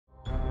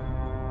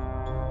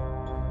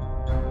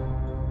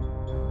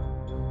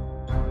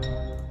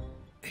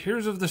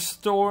Heroes of the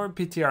Storm,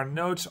 PTR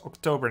notes,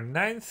 October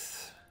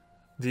 9th.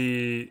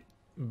 The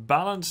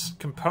balance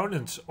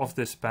components of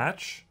this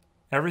patch,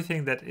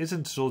 everything that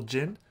isn't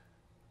Zul'jin,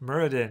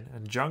 Muradin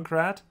and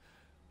Junkrat,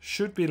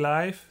 should be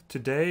live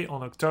today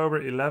on October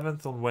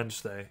 11th on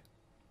Wednesday.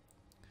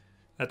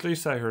 At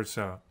least I heard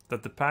so.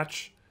 That the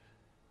patch,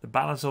 the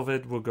balance of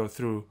it will go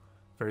through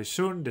very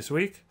soon this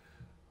week.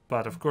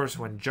 But of course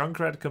when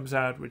Junkrat comes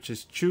out, which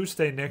is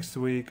Tuesday next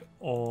week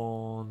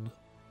on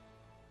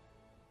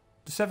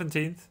the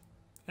 17th,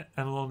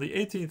 and on the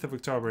 18th of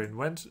October in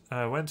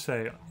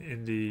Wednesday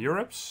in the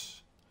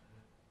Europes,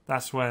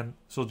 that's when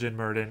Zul'jin,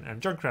 Muradin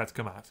and Junkrat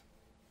come out.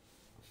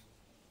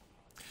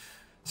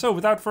 So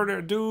without further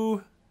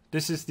ado,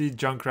 this is the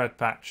Junkrat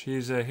patch.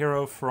 He's a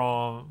hero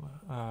from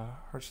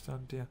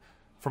Hearthstone,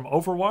 from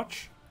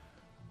Overwatch.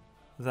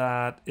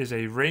 That is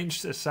a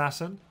ranged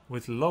assassin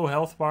with low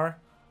health bar,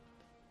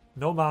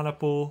 no mana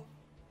pool.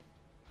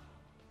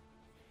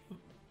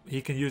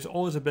 He can use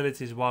all his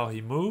abilities while he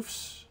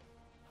moves.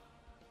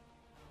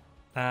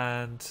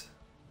 And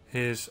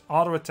his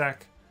auto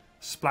attack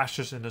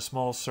splashes in a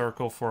small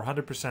circle for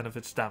 100% of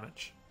its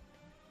damage.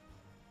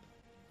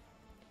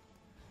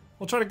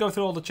 We'll try to go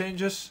through all the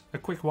changes, a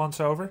quick once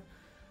over.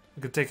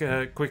 We can take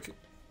a quick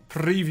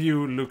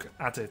preview look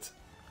at it.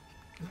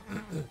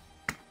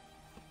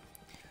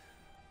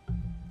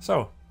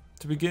 So,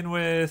 to begin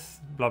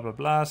with, blah blah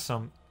blah,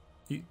 some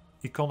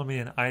economy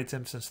and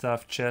items and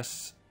stuff,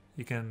 chests.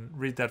 You can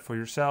read that for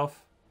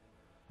yourself.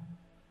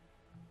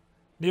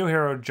 New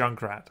hero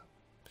Junkrat.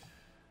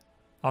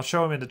 I'll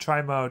show him in the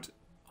try mode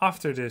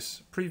after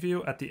this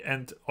preview at the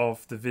end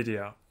of the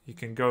video. You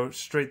can go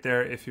straight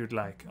there if you'd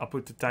like. I'll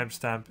put the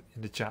timestamp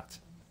in the chat.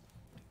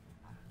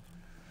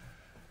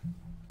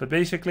 But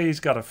basically he's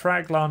got a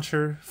frag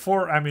launcher,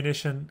 4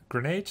 ammunition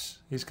grenades.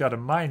 He's got a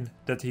mine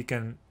that he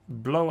can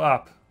blow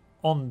up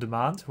on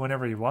demand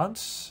whenever he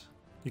wants.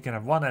 You can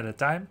have 1 at a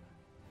time.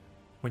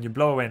 When you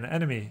blow away an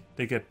enemy,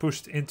 they get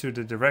pushed into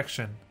the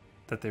direction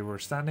that they were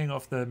standing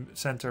off the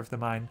center of the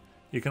mine.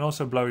 You can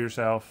also blow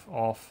yourself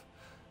off.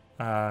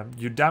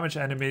 You damage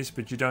enemies,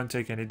 but you don't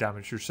take any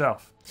damage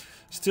yourself.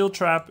 Steel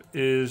trap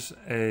is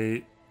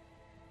a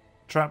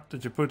trap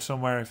that you put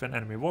somewhere. If an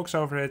enemy walks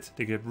over it,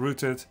 they get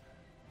rooted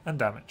and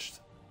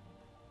damaged.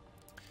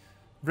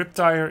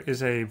 Riptire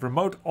is a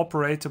remote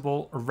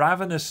operatable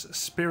ravenous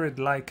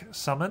spirit-like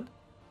summon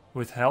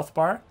with health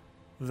bar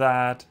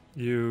that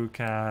you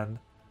can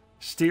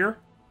steer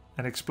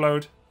and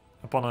explode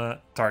upon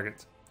a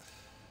target.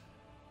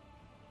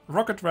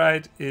 Rocket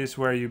Ride is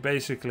where you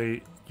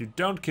basically, you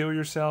don't kill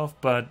yourself,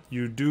 but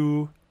you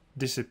do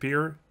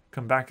disappear,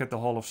 come back at the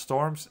Hall of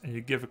Storms, and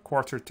you give a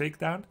quarter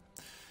takedown.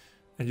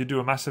 And you do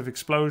a massive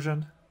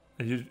explosion,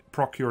 and you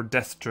proc your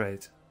death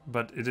trait.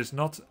 But it is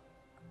not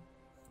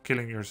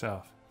killing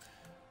yourself.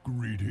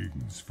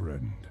 Greetings,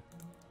 friend.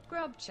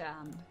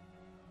 Grubchan.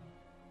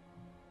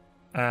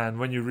 And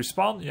when you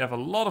respawn, you have a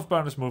lot of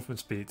bonus movement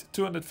speed.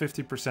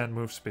 250%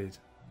 move speed.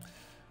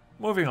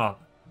 Moving on.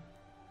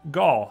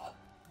 Gall.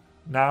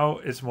 Now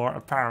it's more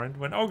apparent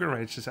when Ogre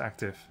Rage is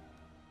active.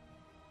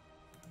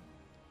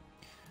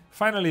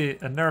 Finally,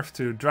 a nerf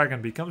to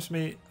Dragon Becomes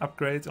Me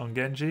upgrade on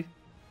Genji.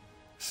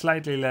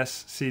 Slightly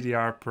less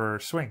CDR per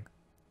swing.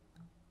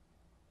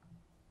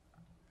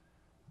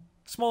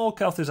 Small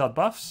Kel'thuzad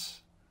buffs.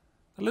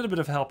 A little bit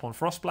of help on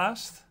Frost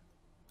Blast.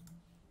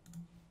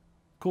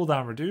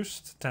 Cooldown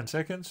reduced, 10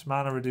 seconds.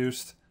 Mana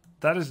reduced.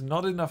 That is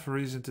not enough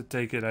reason to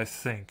take it, I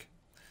think.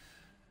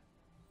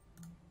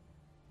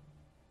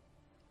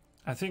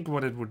 I think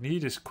what it would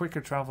need is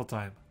quicker travel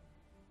time.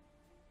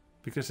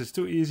 Because it's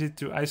too easy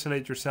to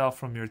isolate yourself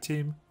from your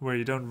team where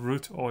you don't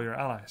root all your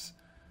allies.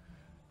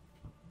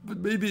 But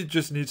maybe it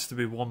just needs to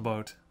be one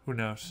boat. Who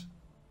knows?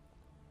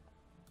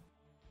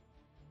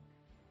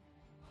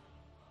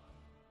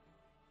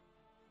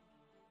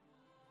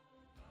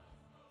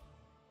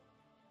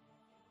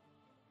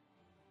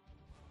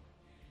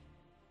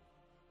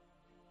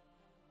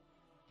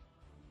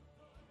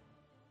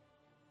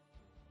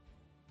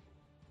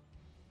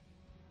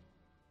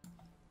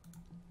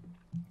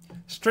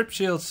 Strip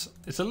shields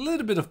is a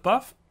little bit of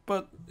buff,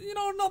 but you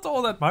know, not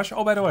all that much.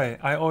 Oh, by the way,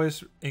 I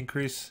always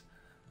increase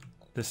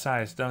the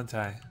size, don't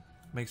I?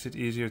 Makes it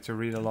easier to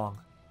read along.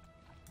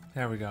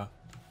 There we go.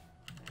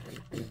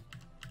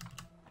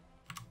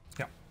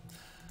 Yeah.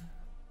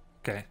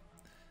 Okay.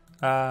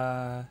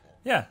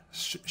 Yeah,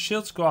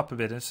 shields go up a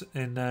bit.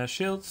 In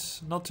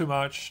shields, not too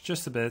much,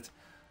 just a bit.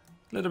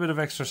 A little bit of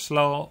extra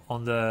slow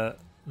on the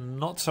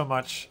not so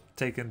much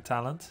taken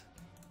talent.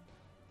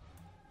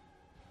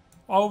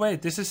 Oh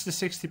wait, this is the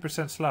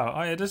 60% slow.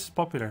 Oh yeah, this is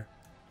popular.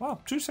 Wow,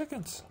 2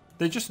 seconds.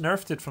 They just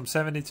nerfed it from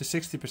 70 to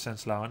 60%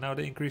 slow and now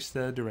they increased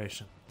the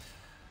duration.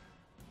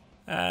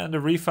 And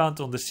a refund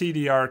on the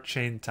CDR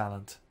chain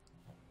talent.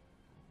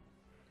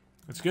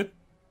 That's good.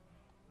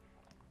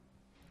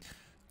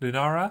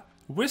 Lunara,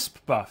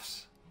 Wisp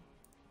buffs.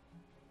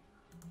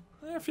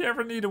 If you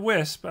ever need a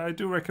Wisp, I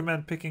do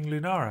recommend picking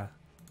Lunara.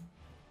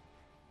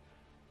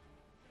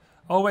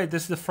 Oh wait,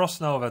 this is the Frost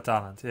Nova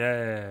talent.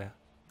 Yeah.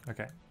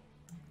 Okay.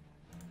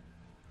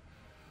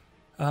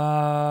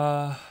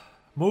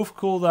 Move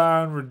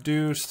cooldown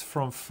reduced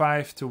from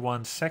 5 to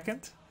 1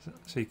 second.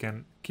 So you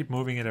can keep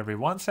moving it every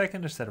 1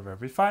 second instead of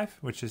every 5,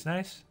 which is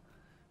nice.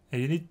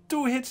 And you need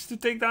 2 hits to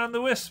take down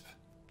the Wisp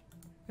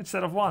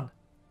instead of 1.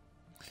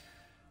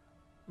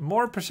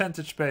 More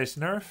percentage-based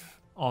nerf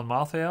on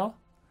Malthael.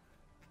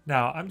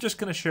 Now, I'm just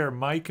going to share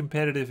my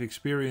competitive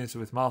experience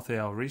with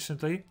Malthael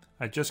recently.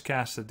 I just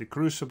casted the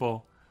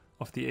Crucible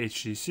of the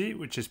HGC,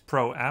 which is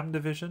Pro-Am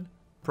division.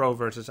 Pro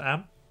versus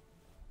Am.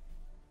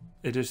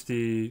 It is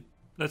the,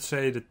 let's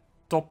say, the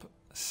top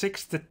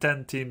 6 to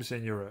 10 teams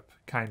in Europe,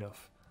 kind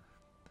of.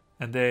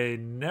 And they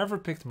never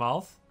picked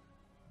Malth.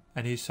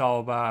 And he saw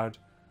about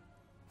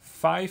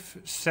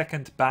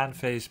 5-second ban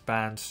phase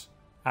bans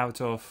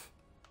out of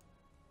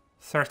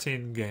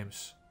 13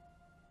 games.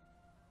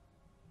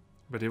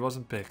 But he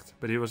wasn't picked.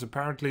 But he was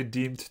apparently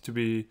deemed to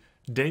be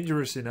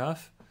dangerous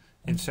enough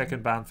in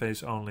second ban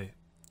phase only.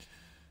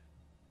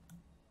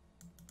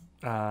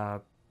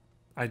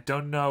 I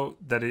don't know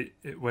that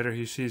whether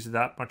he sees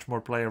that much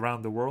more play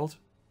around the world.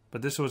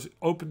 But this was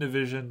Open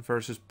Division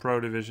versus Pro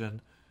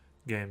Division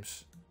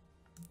games.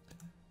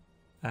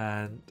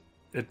 And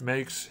it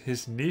makes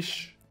his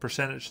niche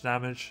percentage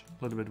damage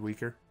a little bit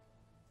weaker.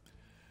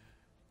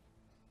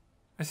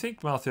 I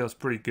think Malthael is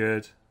pretty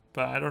good,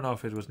 but I don't know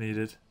if it was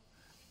needed.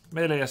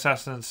 Melee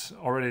assassins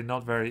already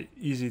not very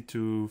easy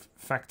to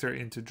factor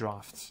into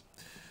drafts.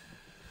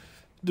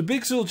 The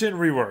big Zul'jin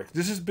rework.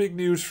 This is big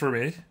news for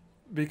me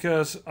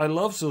because I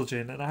love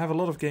Zul'jin and I have a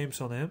lot of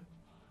games on him.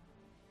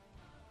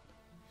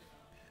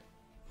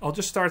 I'll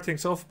just start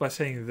things off by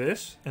saying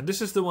this, and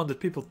this is the one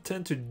that people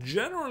tend to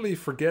generally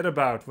forget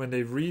about when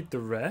they read the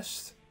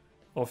rest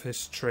of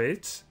his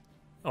traits,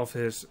 of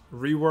his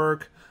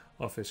rework,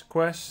 of his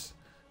quests.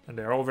 And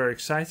they're all very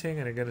exciting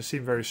and they're going to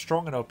seem very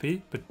strong and OP.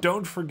 But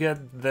don't forget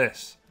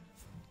this,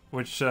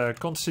 which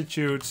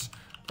constitutes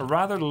a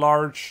rather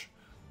large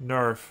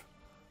nerf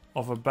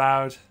of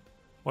about,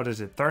 what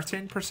is it,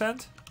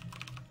 13%?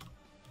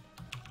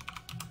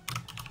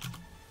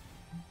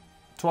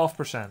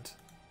 12%.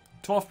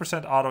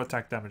 12% auto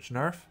attack damage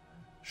nerf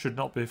should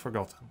not be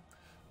forgotten.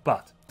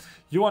 But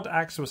You Want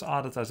Axe was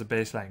added as a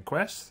baseline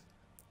quest.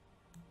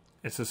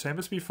 It's the same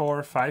as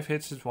before, 5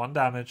 hits is 1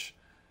 damage.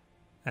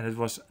 And it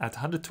was at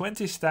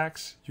 120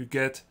 stacks, you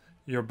get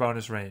your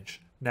bonus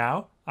range.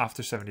 Now,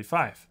 after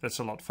 75, that's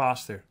a lot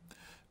faster.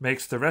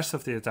 Makes the rest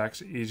of the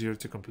attacks easier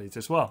to complete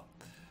as well.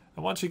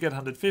 And once you get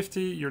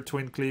 150, your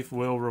Twin Cleave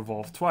will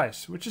revolve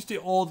twice, which is the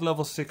old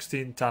level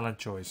 16 talent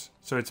choice,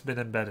 so it's been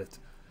embedded.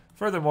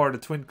 Furthermore, the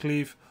Twin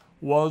Cleave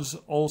was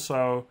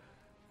also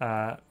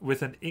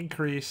with an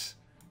increase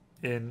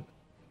in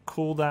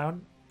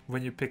cooldown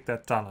when you pick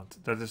that talent.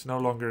 That is no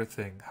longer a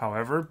thing.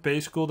 However,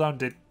 base cooldown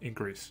did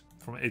increase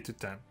from 8 to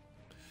 10.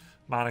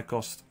 Mana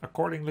cost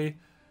accordingly,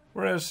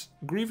 whereas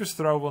Grievous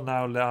Throw will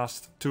now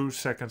last 2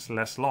 seconds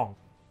less long.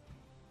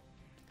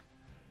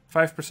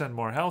 5%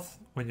 more health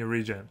when you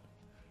regen.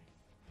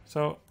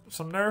 So,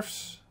 some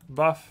nerfs,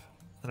 buff,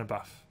 and a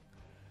buff.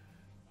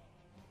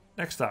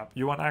 Next up,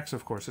 You Want Axe,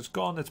 of course. It's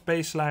gone, it's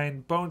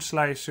baseline, Bone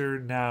Slicer.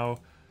 Now,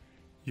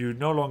 you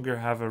no longer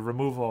have a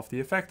removal of the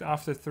effect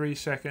after 3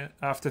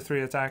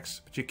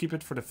 attacks, but you keep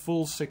it for the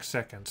full 6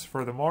 seconds.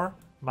 Furthermore,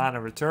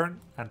 Mana Return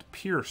and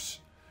Pierce.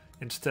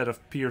 Instead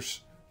of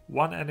pierce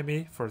one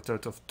enemy for a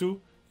total of 2,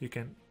 you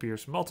can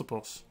pierce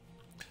multiples.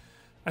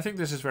 I think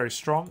this is very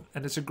strong,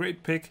 and it's a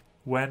great pick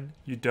when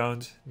you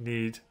don't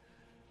need,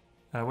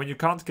 when you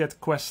can't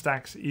get quest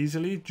stacks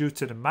easily due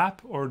to the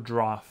map or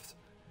draft.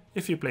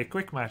 If you play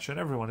quick match and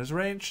everyone is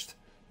ranged,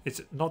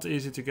 it's not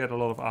easy to get a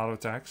lot of auto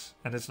attacks,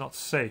 and it's not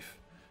safe.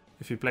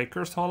 If you play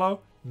Cursed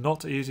Hollow,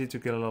 not easy to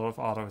get a lot of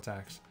auto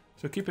attacks.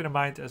 So keep it in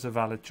mind as a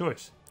valid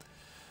choice.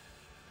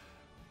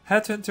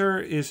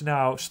 Headhunter is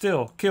now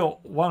still kill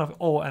one of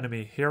all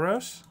enemy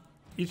heroes.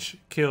 Each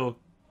kill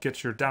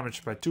gets your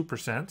damage by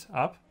 2%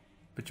 up,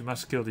 but you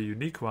must kill the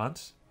unique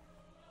ones.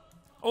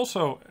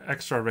 Also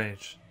extra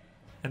range.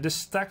 And this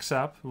stacks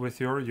up with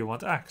your You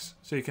Want Axe.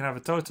 So you can have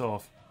a total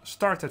of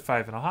start at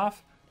 5.5,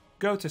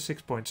 go to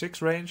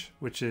 6.6 range,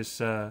 which is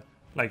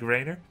like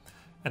Raynor,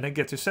 and then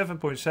get to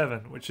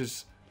 7.7, which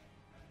is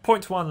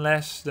 0.1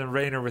 less than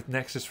Raynor with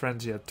Nexus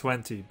Frenzy at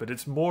 20, but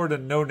it's more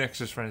than no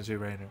Nexus Frenzy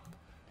Raynor.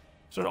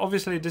 So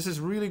obviously this is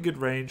really good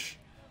range,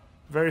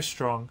 very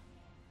strong,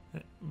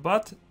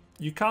 but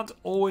you can't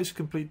always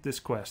complete this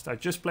quest. I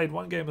just played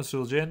one game of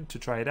Zul'jin to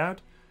try it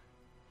out.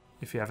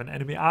 If you have an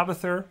enemy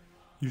Abathur,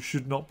 you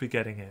should not be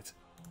getting it.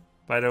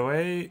 By the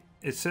way,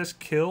 it says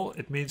kill,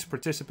 it means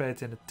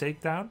participate in a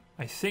takedown.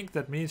 I think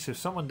that means if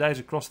someone dies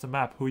across the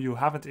map who you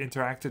haven't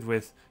interacted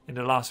with in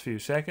the last few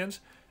seconds,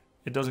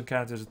 it doesn't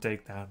count as a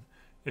takedown.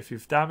 If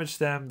you've damaged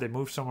them, they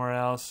move somewhere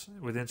else,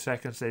 within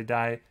seconds they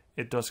die,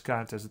 it does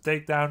count as a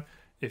takedown.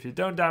 If you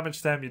don't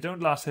damage them, you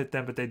don't last hit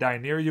them, but they die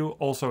near you,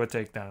 also a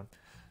takedown.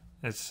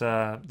 It's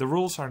the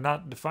rules are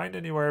not defined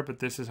anywhere, but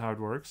this is how it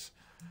works.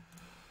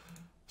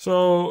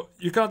 So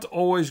you can't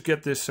always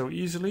get this so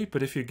easily,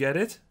 but if you get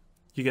it,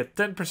 you get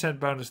 10%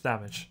 bonus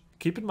damage.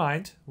 Keep in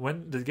mind,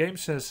 when the game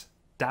says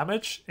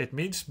damage, it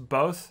means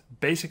both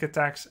basic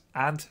attacks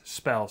and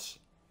spells,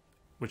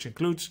 which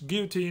includes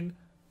guillotine,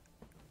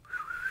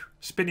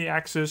 spinny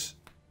axes,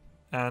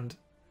 and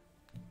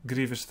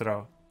grievous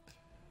throw,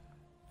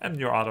 and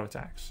your auto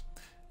attacks.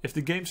 If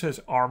the game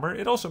says armor,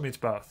 it also means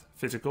both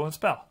physical and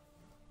spell.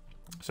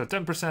 So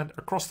 10%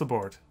 across the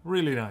board,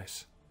 really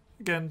nice.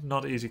 Again,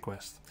 not easy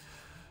quest.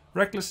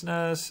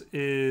 Recklessness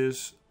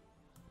is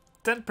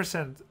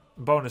 10%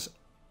 bonus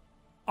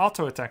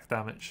auto attack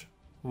damage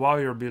while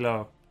you're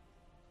below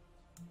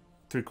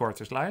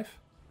 3/4 life.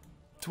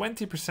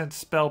 20%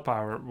 spell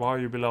power while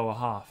you're below a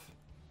half.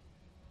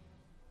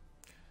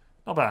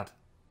 Not bad.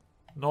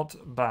 Not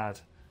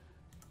bad.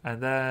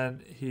 And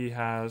then he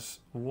has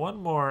one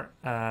more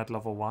at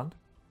level 1.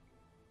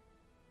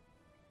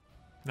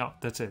 No,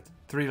 that's it.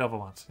 3 level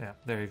 1s. Yeah,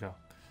 there you go.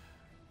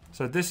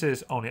 So this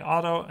is only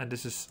auto and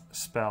this is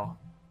spell.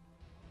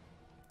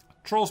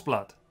 Troll's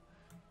Blood.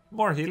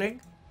 More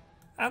healing.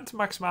 And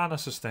max mana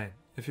sustain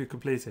if you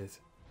complete it.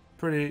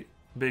 Pretty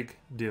big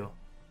deal.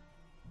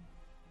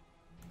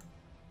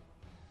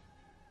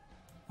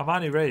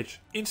 Amani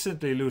Rage.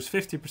 Instantly lose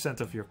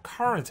 50% of your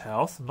current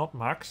health, not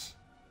max.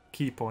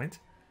 Key point.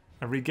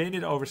 And regain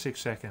it over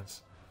 6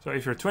 seconds. So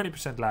if you're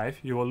 20% life,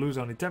 you will lose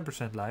only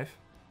 10% life.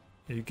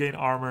 And you gain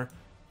armor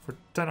for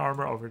 10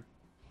 armor over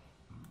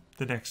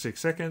the next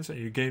 6 seconds. And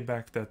you gain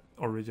back that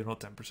original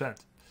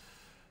 10%.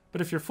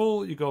 But if you're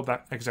full, you go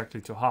back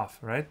exactly to half,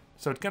 right?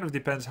 So it kind of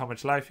depends how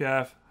much life you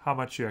have, how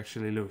much you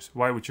actually lose.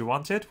 Why would you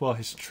want it? Well,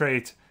 his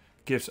trait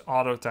gives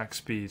auto attack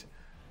speed.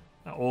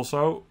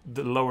 Also,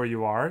 the lower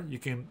you are, you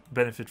can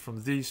benefit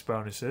from these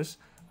bonuses,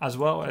 as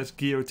well as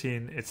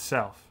guillotine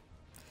itself.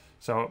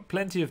 So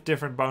plenty of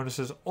different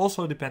bonuses,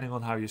 also depending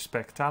on how you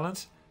spec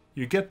talents.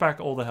 You get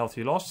back all the health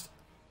you lost.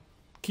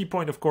 Key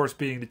point, of course,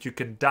 being that you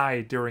can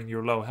die during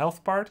your low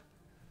health part.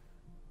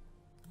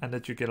 And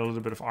that you get a little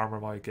bit of armor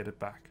while you get it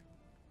back.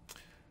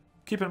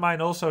 Keep in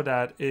mind also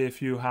that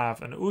if you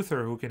have an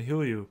Uther who can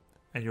heal you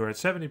and you're at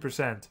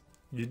 70%,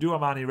 you do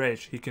Amani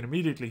Rage, he can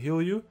immediately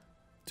heal you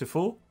to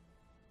full,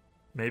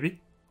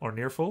 maybe, or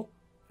near full.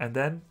 And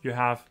then you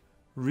have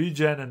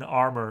regen and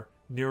armor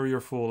near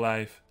your full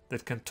life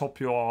that can top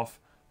you off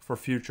for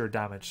future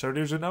damage. So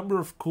there's a number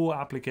of cool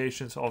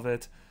applications of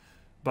it,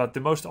 but the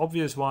most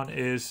obvious one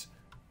is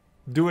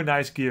do a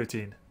nice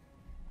guillotine.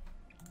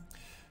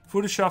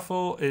 Voodoo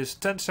Shuffle is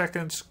 10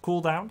 seconds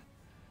cooldown.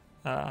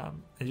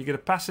 And you get a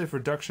passive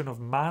reduction of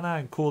mana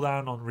and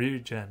cooldown on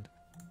regen.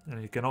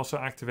 And you can also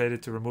activate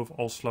it to remove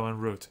all slow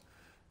and root.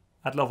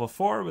 At level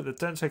 4 with a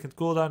 10-second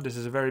cooldown, this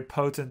is a very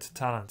potent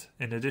talent,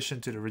 in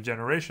addition to the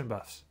regeneration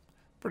buffs.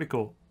 Pretty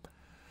cool.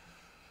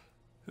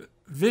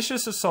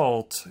 Vicious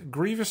Assault.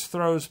 Grievous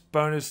throws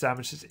bonus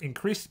damage is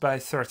increased by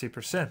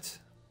 30%.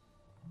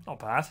 Not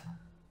bad.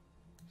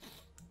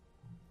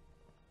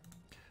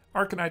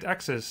 Arcanite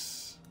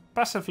Axis.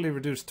 Passively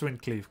reduced Twin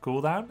Cleave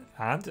cooldown,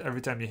 and every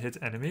time you hit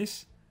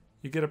enemies,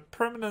 you get a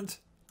permanent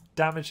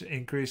damage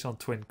increase on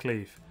Twin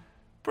Cleave.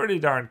 Pretty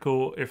darn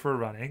cool if we're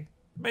running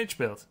Mage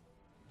build.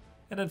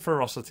 And then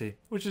Ferocity,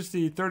 which is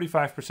the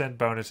 35%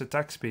 bonus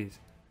attack speed,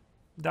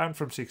 down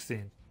from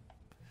 16.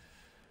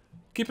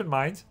 Keep in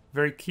mind,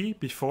 very key,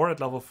 before at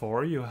level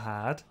 4 you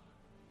had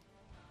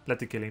Let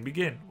the Killing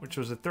Begin, which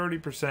was a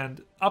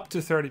 30%, up to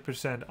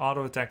 30%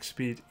 auto attack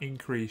speed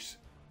increase.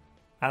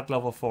 At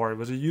level 4, it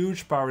was a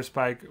huge power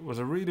spike. It was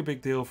a really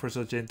big deal for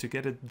Zul'jin to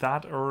get it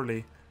that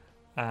early.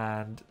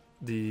 And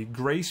the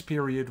grace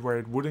period where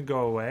it wouldn't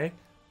go away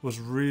was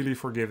really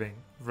forgiving.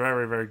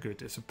 Very, very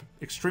good. It's an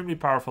extremely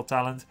powerful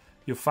talent.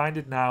 You'll find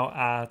it now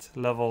at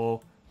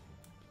level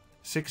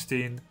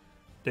 16.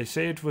 They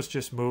say it was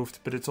just moved,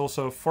 but it's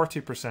also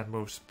 40%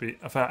 move speed,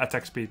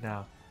 attack speed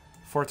now.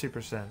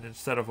 40%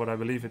 instead of what I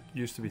believe it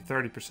used to be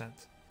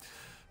 30%.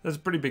 That's a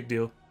pretty big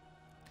deal.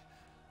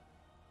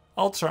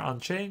 Alts are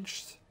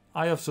unchanged.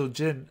 Eye of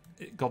Zul'jin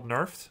got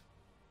nerfed.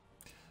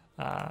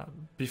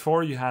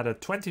 Before you had a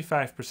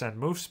 25%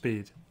 move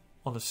speed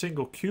on a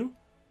single Q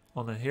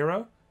on a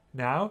hero.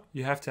 Now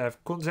you have to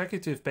have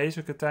consecutive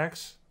basic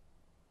attacks.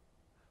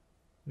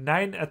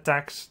 9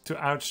 attacks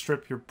to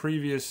outstrip your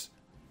previous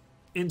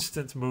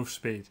instant move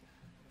speed.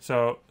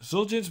 So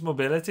Zul'jin's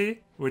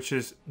mobility, which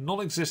is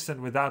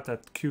non-existent without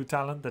that Q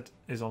talent that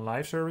is on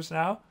live service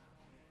now,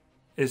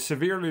 is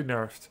severely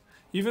nerfed.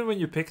 Even when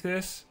you pick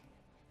this,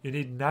 you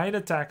need 9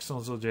 attacks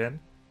on Zul'jin,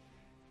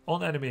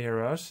 on enemy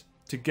heroes,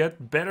 to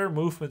get better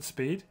movement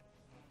speed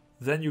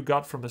than you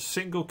got from a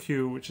single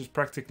Q, which is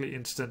practically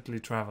instantly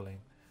traveling.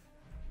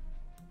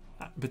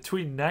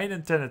 Between 9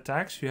 and 10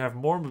 attacks, you have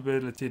more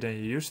mobility than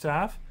you used to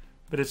have,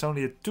 but it's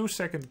only a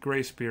 2-second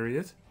grace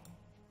period,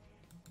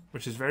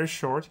 which is very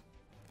short,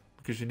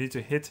 because you need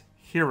to hit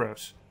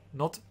heroes,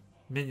 not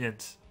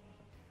minions,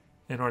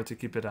 in order to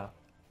keep it up.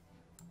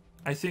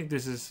 I think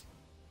this is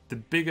the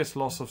biggest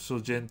loss of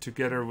Zul'jin,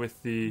 together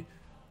with the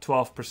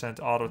 12%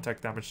 auto attack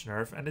damage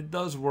nerf, and it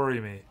does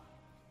worry me.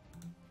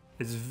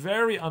 It's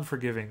very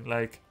unforgiving.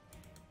 Like,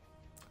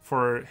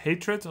 for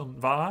Hatred on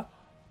Vala,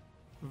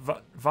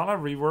 Vala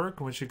Rework,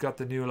 when she got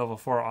the new level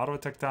 4 auto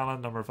attack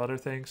talent, number of other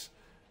things,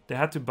 They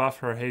had to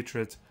buff her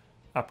hatred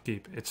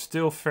upkeep. It's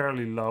still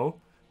fairly low,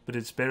 but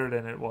it's better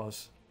than it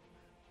was.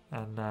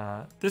 And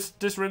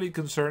this really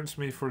concerns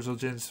me for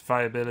Zul'jin's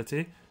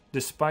viability,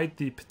 despite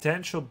the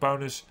potential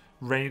bonus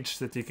range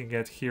that he can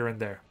get here and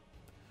there.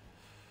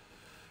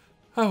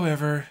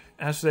 However,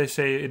 as they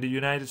say in the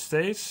United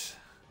States,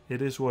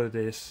 it is what it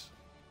is.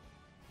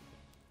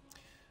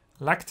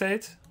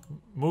 Lactate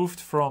moved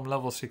from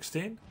level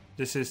 16.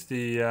 This is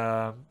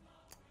the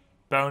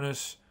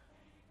bonus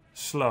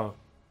slow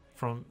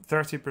from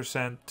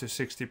 30% to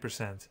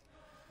 60%.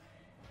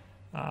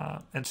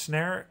 And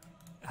Snare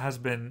has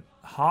been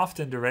halved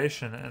in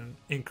duration and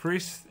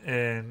increased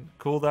in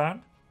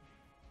cooldown.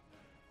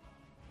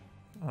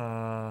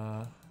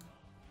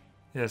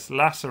 Yes,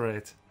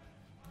 Lacerate.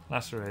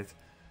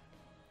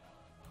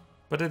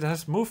 But it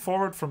has moved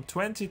forward from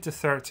 20 to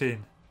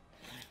 13.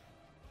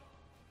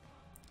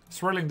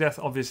 Swirling Death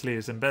obviously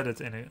is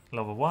embedded in a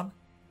level 1.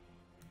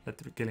 Let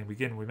the killing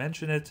begin, we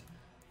mentioned it.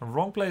 And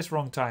wrong place,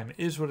 wrong time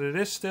is what it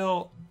is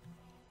still.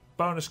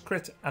 Bonus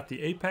crit at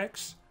the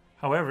apex.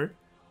 However,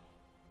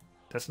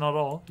 that's not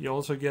all. You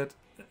also get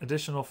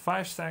additional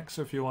 5 stacks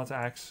if you want to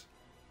axe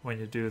when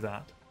you do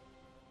that.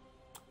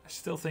 I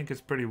still think it's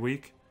pretty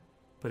weak.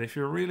 But if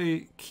you're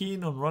really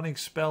keen on running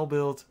spell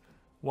build,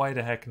 why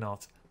the heck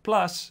not?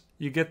 Plus,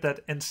 you get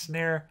that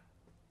ensnare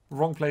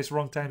wrong place,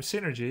 wrong time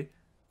synergy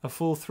a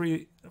full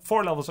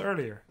 4 levels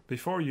earlier.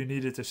 Before you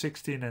needed a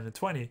 16 and a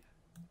 20.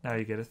 Now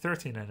you get a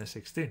 13 and a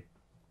 16.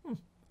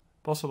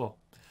 Possible.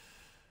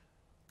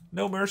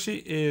 No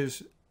Mercy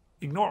is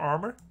ignore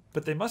armor,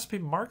 but they must be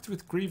marked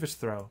with Grievous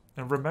Throw.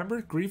 And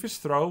remember, Grievous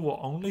Throw will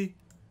only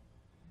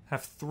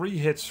have 3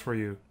 hits for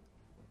you.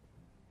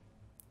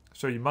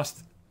 So you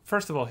must,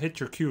 first of all, hit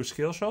your Q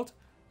skill shot.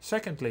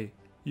 Secondly,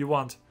 you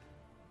want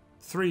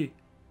 3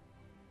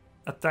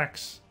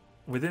 attacks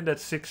within that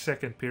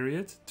 6-second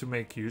period to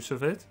make use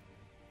of it.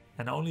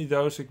 And only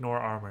those ignore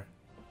armor.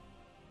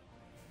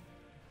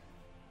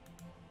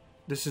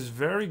 This is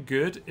very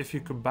good if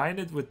you combine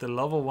it with the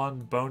level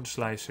 1 Bone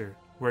Slicer,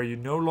 where you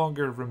no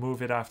longer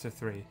remove it after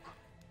 3.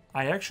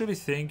 I actually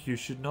think you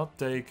should not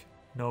take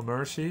No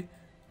Mercy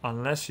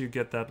unless you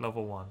get that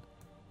level 1.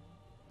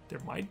 There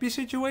might be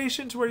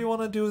situations where you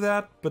want to do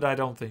that, but I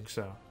don't think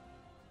so.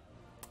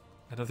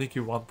 I don't think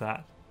you want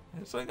that.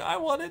 It's like, I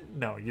want it.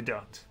 No, you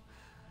don't.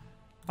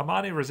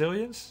 Amani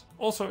Resilience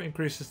also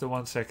increases the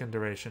 1 second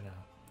duration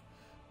now.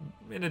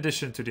 In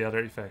addition to the other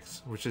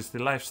effects, which is the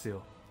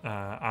lifesteal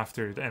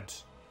after it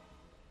ends.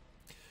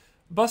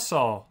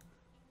 Buzzsaw.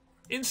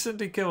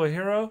 Instantly kill a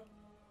hero?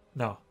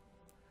 No.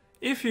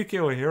 If you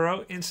kill a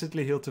hero,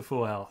 instantly heal to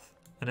full health.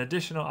 An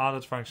additional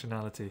added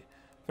functionality.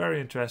 Very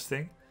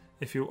interesting.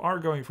 If you are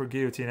going for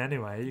guillotine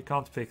anyway, you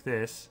can't pick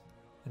this.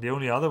 And the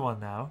only other one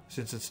now,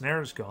 since its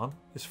snare is gone,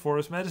 is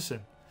Forest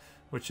Medicine.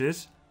 Which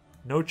is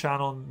no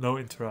channel, no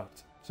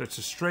interrupt. So it's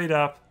a straight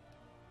up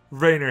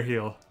Rainer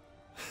heal.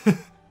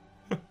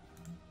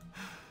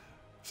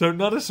 So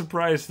not a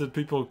surprise that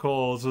people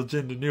call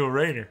Zul'jin the new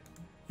Rainer.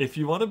 If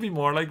you want to be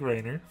more like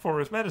Rainer,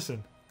 Forest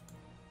Medicine.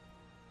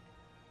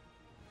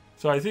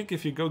 So I think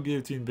if you go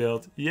guillotine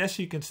build, yes,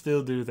 you can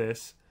still do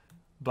this.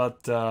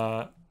 But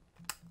I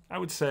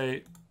would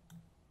say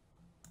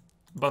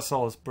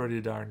Buzzsaw is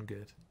pretty darn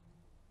good.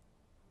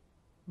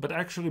 But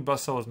actually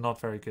Buzzsaw is not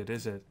very good,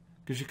 is it?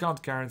 Because you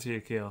can't guarantee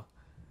a kill.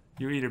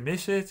 You either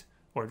miss it,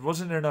 or it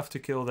wasn't enough to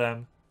kill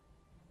them,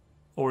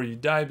 or you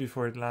die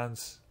before it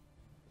lands.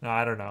 No,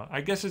 I don't know.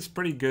 I guess it's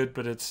pretty good,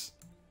 but it's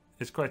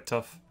quite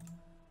tough.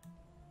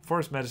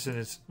 Forest Medicine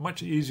is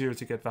much easier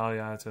to get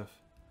value out of.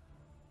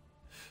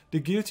 The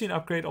guillotine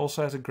upgrade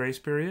also has a grace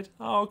period.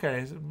 Oh, okay.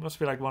 It must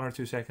be like 1 or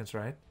 2 seconds,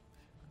 right?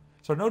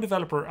 So no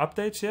developer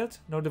updates yet,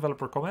 no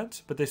developer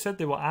comments, but they said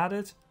they will add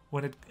it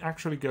when it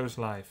actually goes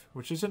live,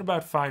 which is in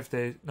about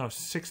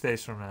 6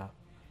 days from now.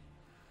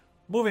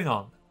 Moving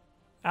on.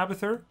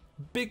 Abathur,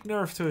 big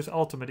nerf to his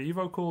ultimate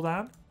Evo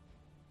cooldown,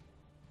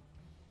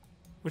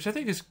 which I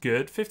think is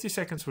good. 50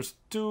 seconds was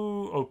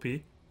too OP.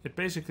 It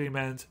basically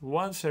meant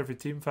once every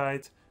team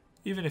fight,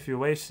 even if you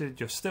waste it,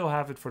 you'll still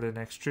have it for the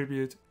next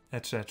tribute,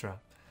 etc.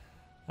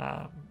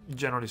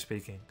 Generally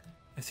speaking.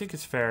 I think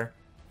it's fair.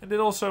 And it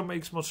also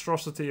makes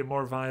Monstrosity a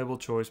more viable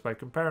choice by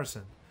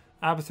comparison.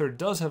 Abathur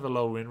does have a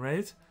low win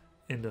rate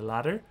in the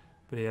ladder,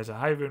 but he has a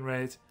high win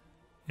rate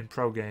in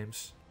pro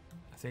games.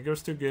 I think it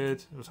was too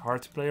good. It was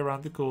hard to play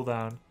around the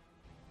cooldown.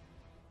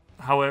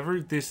 However,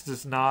 this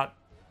does not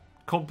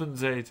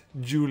compensate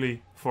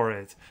Julie for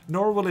it.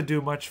 Nor will it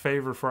do much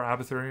favor for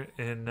Abathur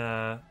in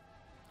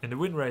the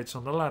win rates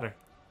on the ladder.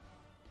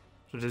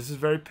 So this is a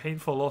very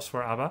painful loss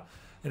for Abba.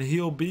 And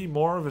he'll be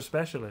more of a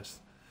specialist.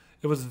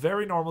 It was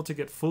very normal to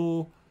get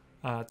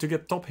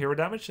top hero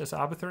damage as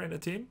Abathur in a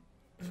team.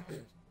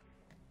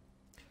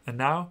 And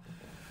now,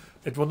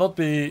 it will not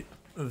be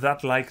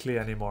that likely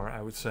anymore,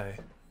 I would say.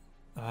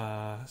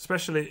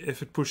 Especially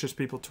if it pushes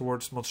people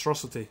towards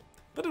Monstrosity.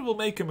 But it will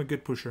make him a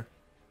good pusher.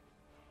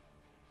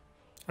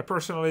 I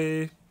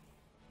personally...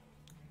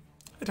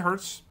 It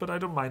hurts, but I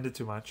don't mind it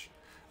too much.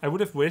 I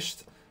would have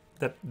wished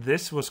that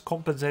this was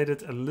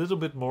compensated a little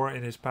bit more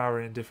in his power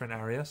in different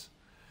areas.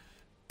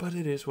 But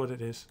it is what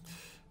it is.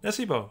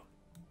 Nazeebo.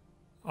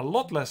 A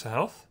lot less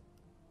health.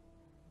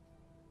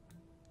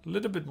 A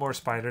little bit more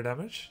spider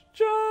damage.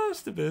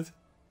 Just a bit.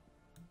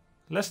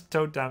 Less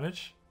toad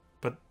damage.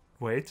 But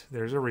wait,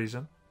 there's a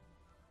reason.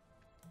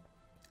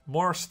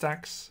 More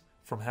stacks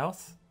from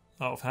health.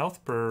 Of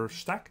health per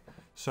stack.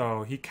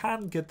 So he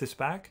can get this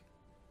back.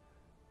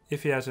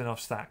 If he has enough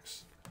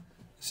stacks.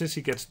 Since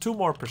he gets 2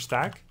 more per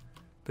stack.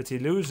 But he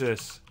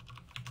loses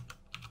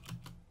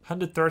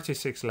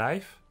 136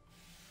 life.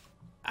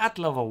 At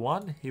level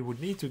 1 he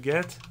would need to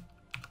get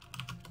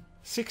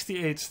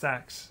 68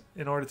 stacks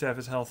in order to have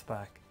his health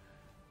back.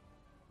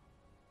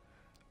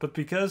 But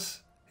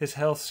because his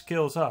health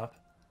scales up,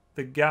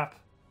 the gap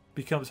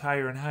becomes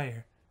higher and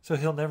higher. So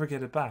he'll never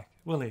get it back,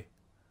 will he?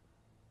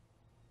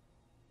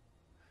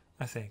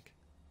 I think.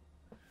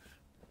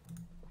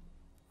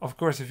 Of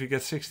course, if you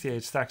get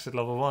 68 stacks at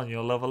level 1,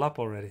 you'll level up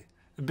already.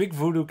 Big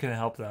Voodoo can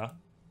help though.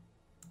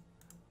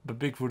 But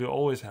Big Voodoo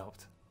always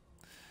helped.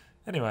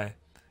 Anyway,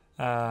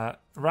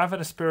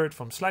 Ravenous Spirit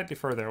from slightly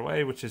further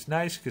away, which is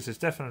nice because it's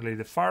definitely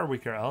the far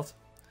weaker elt.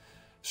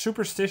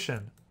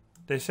 Superstition.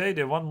 They say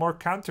they want more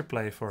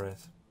counterplay for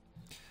it.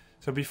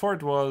 So before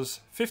it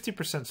was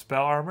 50%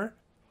 spell armor,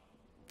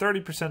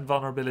 30%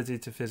 vulnerability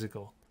to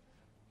physical.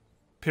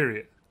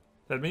 Period.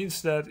 That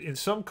means that in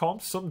some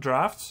comps, some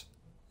drafts,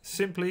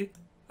 simply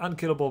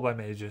unkillable by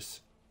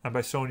mages and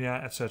by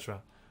Sonya,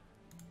 etc.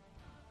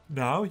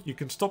 Now you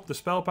can stop the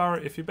spell power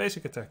if you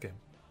basic attack him.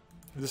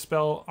 The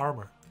spell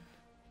armor.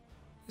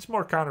 It's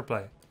more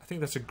counterplay. I think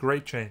that's a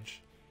great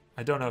change.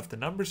 I don't know if the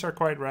numbers are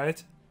quite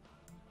right,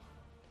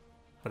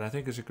 but I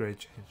think it's a great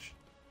change.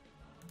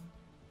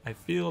 I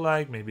feel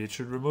like maybe it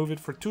should remove it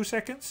for 2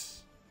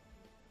 seconds.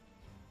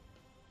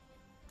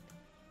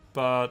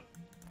 But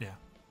yeah,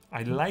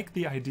 I like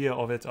the idea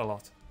of it a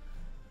lot.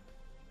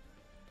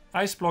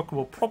 Ice Block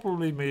will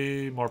probably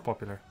be more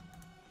popular.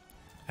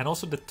 And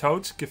also the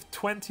toads give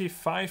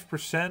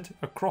 25%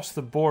 across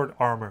the board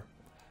armor,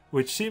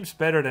 which seems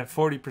better than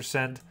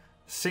 40%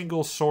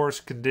 single source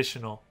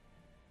conditional.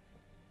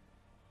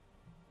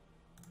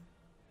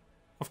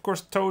 Of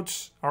course,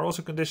 toads are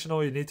also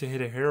conditional. You need to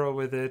hit a hero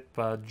with it,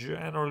 but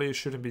generally it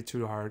shouldn't be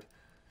too hard.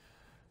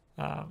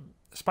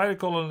 Spider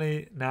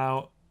Colony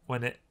now,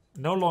 when it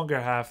no longer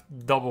have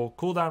double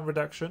cooldown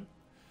reduction,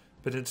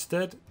 but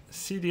instead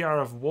CDR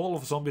of Wall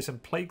of Zombies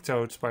and Plague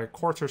Toads by a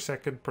quarter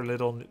second per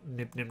little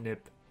nip nip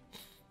nip.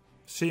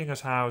 Seeing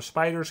as how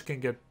spiders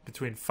can get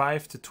between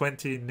 5 to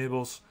 20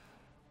 nibbles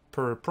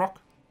per proc,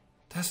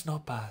 that's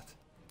not bad.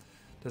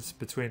 That's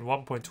between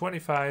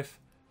 1.25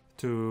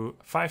 to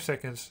 5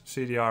 seconds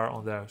CDR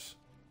on those.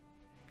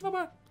 Not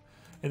bad.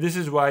 And this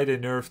is why they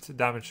nerfed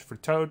damage for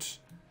toads.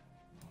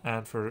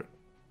 And for,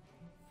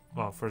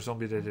 well, for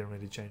zombie they didn't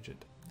really change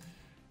it.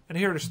 And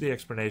here is the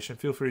explanation.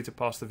 Feel free to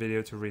pause the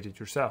video to read it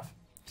yourself.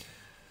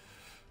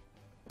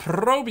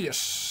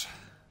 Probius.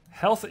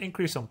 Health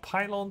increase on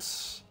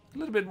pylons. A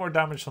little bit more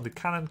damage on the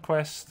cannon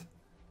quest.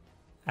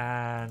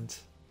 And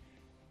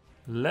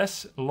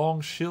less long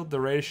shield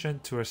duration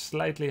to a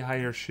slightly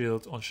higher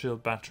shield on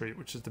shield battery,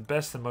 which is the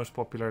best and most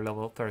popular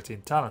level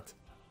 13 talent.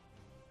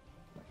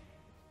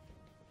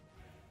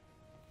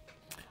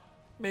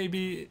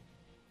 Maybe.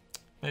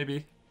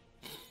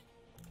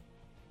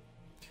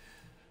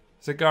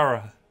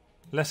 Zagara.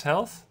 Less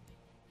health.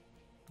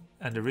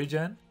 And the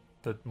regen.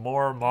 But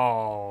more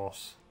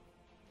mauls.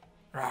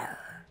 Rawr.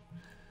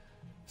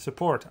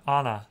 Support.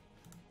 Ana.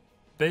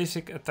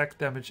 Basic attack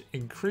damage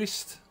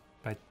increased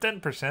by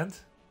 10%.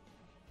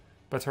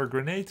 But her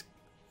grenade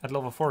at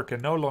level 4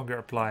 can no longer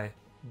apply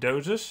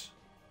doses.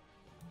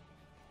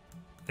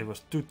 It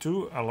was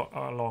 2-2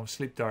 along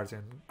Sleep Dart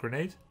and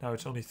Grenade. Now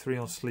it's only 3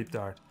 on Sleep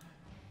Dart.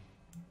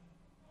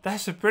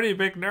 That's a pretty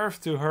big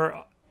nerf to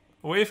her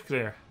wave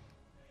clear.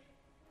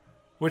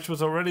 Which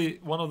was already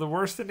one of the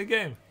worst in the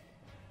game.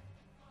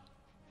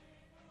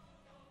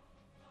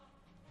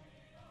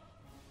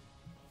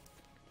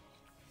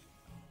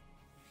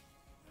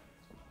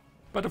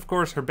 But of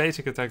course her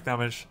basic attack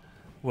damage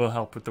will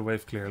help with the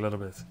wave clear a little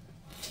bit.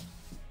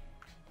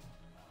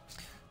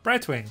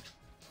 Brightwing.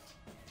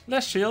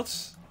 Less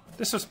shields.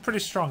 This was pretty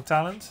strong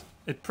talent.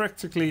 It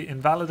practically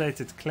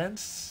invalidated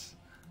cleanse.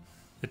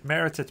 It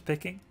merited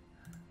picking.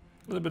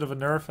 A little bit of a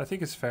nerf. I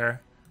think it's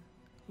fair.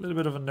 A little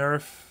bit of a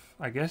nerf.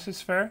 I guess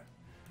it's fair.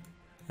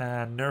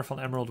 And nerf on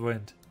Emerald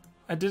Wind.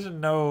 I didn't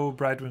know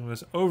Brightwing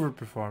was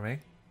overperforming.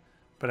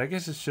 But I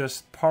guess it's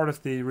just part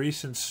of the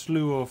recent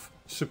slew of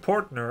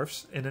support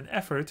nerfs in an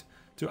effort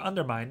to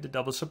undermine the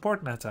double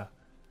support meta.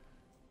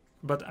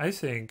 But I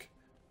think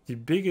the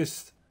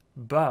biggest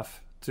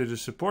buff to the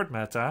support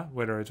meta,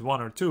 whether it's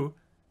 1 or 2,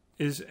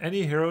 is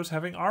any heroes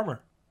having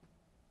armor.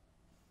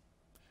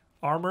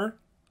 Armor,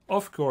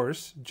 of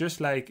course,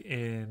 just like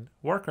in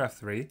Warcraft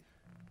 3,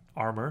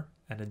 armor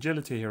and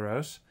agility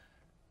heroes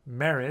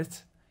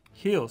merit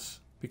heals,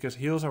 because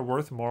heals are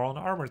worth more on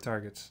armor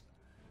targets.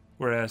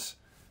 Whereas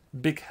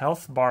big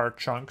health bar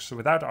chunks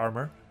without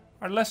armor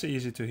are less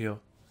easy to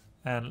heal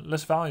and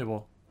less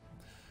valuable.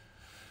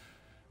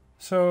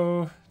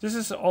 So this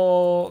is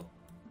all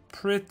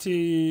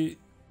pretty...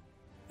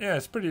 Yeah,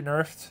 it's pretty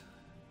nerfed.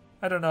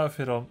 I don't know if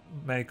it'll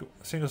make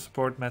single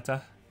support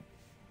meta.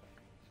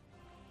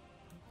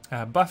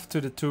 Buff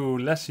to the 2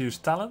 less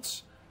used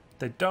talents.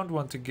 They don't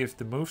want to give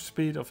the move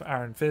speed of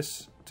Iron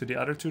Fist to the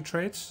other 2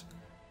 traits.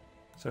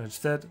 So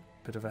instead,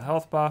 a bit of a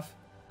health buff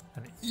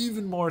and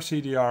even more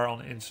CDR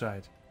on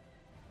inside.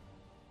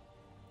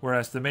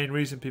 Whereas the main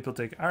reason people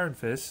take Iron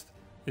Fist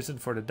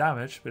isn't for the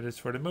damage, but it's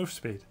for the move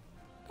speed.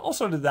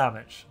 Also the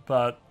damage,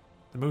 but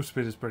the move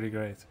speed is pretty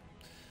great.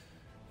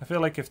 I feel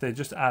like if they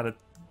just added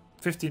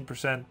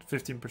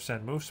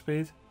 15% move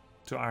speed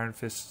to Iron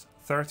Fist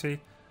 30,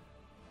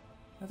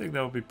 I think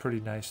that would be pretty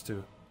nice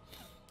too.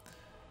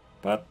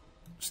 But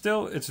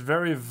still, it's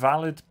very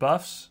valid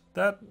buffs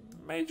that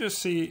may just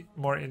see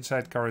more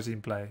inside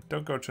Kharazim play.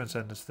 Don't go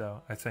Transcendence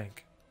though, I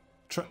think.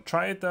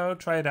 Try it though,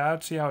 try it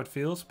out, see how it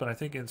feels, but I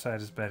think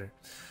inside is better.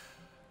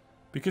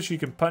 Because you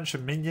can punch a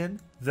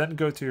minion, then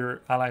go to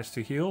your allies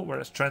to heal,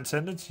 whereas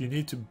Transcendence, you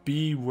need to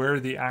be where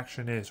the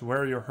action is,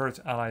 where your hurt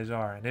allies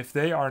are. And if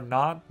they are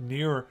not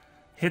near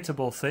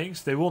hittable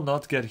things, they will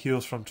not get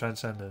heals from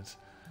Transcendence.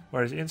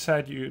 Whereas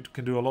inside, you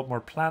can do a lot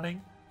more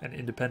planning and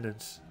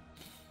independence.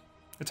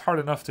 It's hard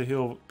enough to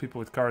heal people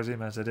with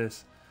Kharazim as it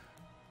is.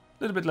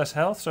 A little bit less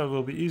health, so it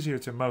will be easier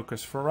to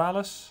Mokus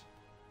Feralis.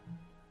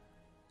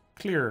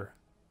 Clear.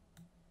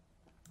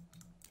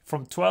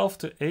 From 12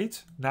 to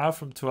 8, now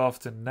from 12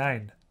 to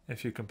 9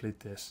 if you complete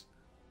this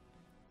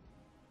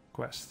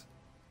quest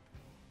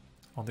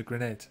on the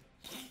grenade.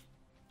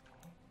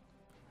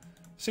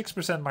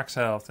 6% max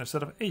health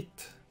instead of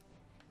 8.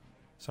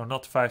 So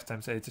not 5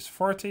 times 8 is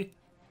 40.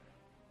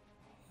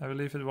 I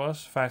believe it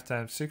was. 5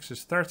 times 6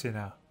 is 30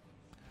 now.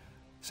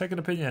 Second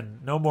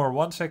opinion, no more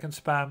 1 second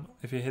spam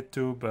if you hit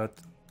 2, but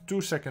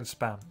 2 second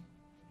spam.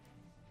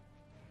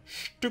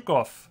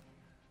 Stukov.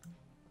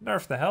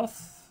 Nerf the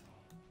health.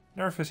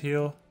 Nerf his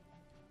heal.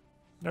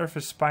 Nerf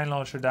his spine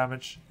launcher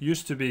damage.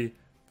 Used to be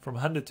from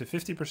 100 to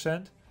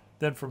 50%.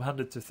 Then from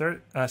 100 to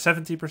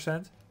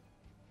 70%.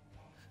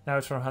 Now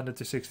it's from 100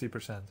 to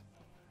 60%.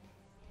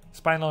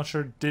 Spine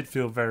launcher did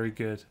feel very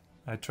good.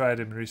 I tried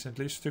him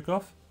recently,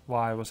 Stukov,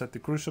 while I was at the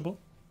Crucible.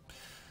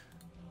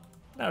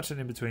 Now it's an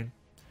in-between.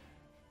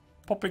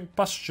 Popping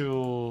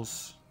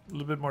pustules. A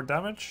little bit more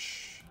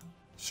damage.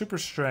 Super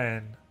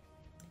strain.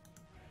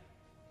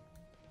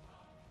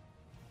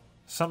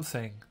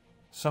 Something.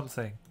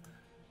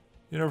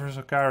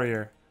 Universal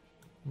carrier.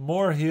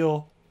 More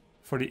heal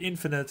for the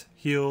infinite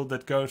heal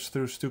that goes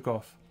through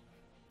Stukov.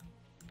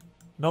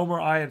 No more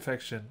eye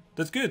infection.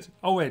 That's good.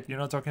 Oh wait, you're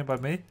not talking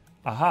about me?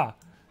 Aha.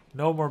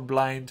 No more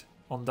blind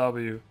on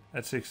W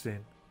at 16.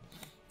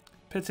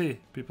 Pity,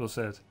 people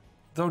said.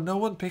 Though no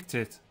one picked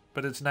it.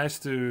 But it's nice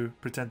to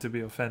pretend to be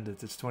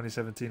offended. It's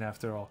 2017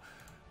 after all.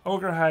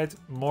 Ogre height,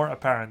 more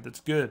apparent. That's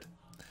good.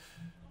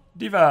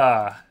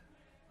 D.Va.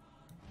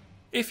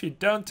 If you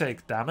don't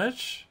take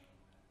damage,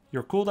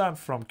 your cooldown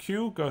from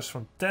Q goes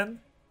from 10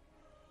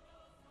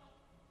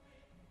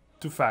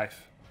 to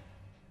 5.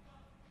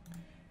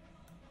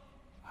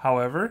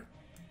 However,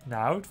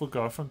 now it will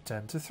go from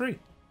 10 to 3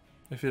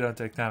 if you don't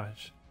take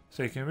damage.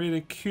 So you can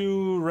really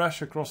Q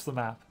rush across the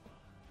map.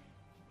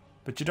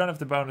 But you don't have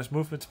the bonus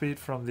movement speed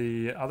from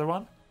the other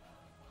one.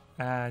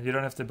 And you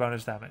don't have the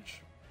bonus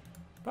damage.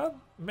 But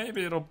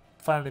maybe it'll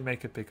finally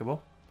make it pickable.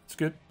 It's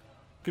good.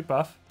 Good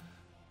buff.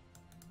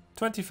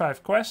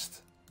 25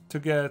 quest to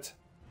get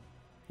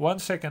 1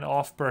 second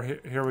off per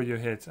hero you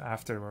hit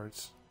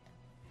afterwards.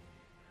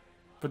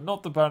 But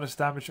not the bonus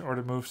damage or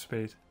the move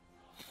speed.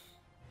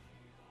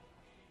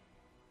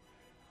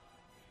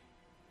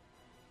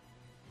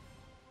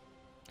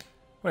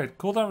 Wait,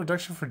 cooldown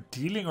reduction for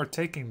dealing or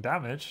taking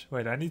damage?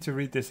 Wait, I need to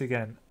read this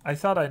again. I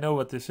thought I know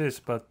what this is,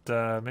 but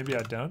maybe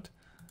I don't.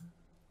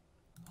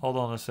 Hold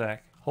on a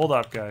sec. Hold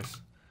up, guys.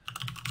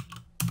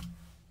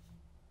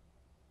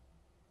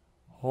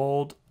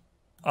 Hold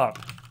up.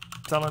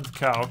 Talent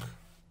calc.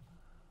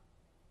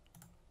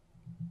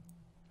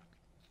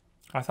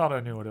 I thought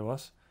I knew what it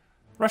was.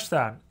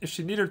 Rushdown. If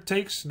she neither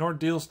takes nor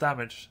deals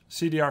damage.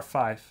 CDR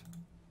 5.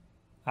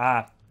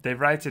 Ah, they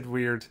write it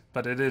weird,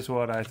 but it is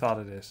what I thought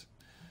it is.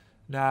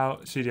 Now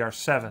CDR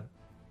 7.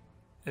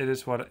 It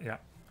is what... yeah,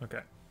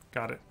 okay.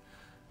 Got it.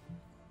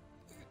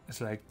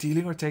 It's like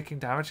dealing or taking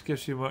damage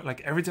gives you more...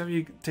 like every time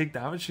you take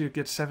damage you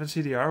get 7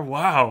 CDR.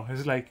 Wow.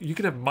 It's like you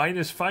could have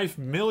minus 5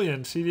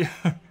 million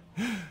CDR.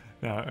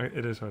 No,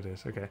 it is what it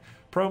is. Okay.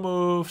 Pro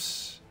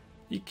moves.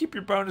 You keep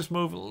your bonus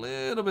move a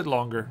little bit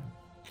longer.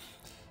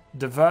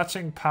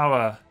 Debauching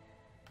power.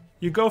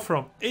 You go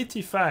from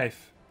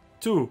 85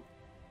 to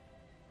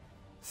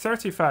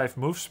 35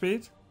 move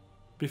speed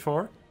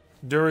before.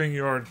 During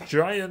your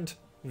giant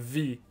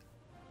V.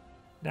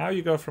 Now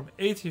you go from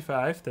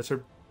 85, that's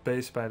her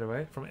base by the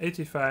way, from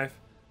 85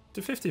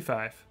 to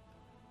 55.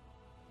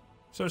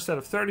 So instead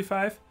of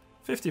 35,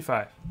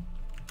 55.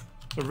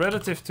 So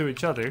relative to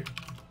each other,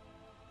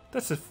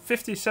 that's a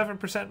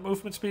 57%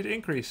 movement speed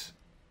increase.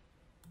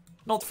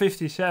 Not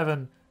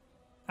 57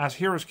 as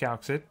Heroes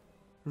calcs it,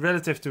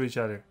 relative to each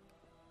other.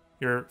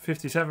 You're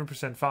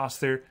 57%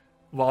 faster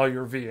while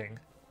you're Ving.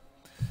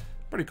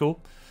 Pretty cool.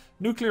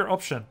 Nuclear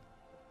option.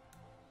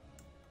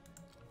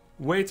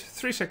 Wait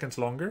 3 seconds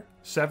longer.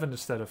 7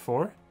 instead of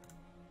 4.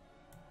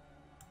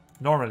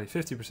 Normally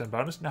 50%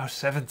 bonus. Now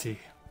 70.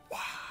 Wow.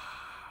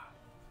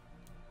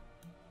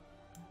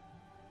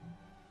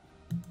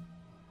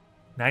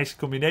 Nice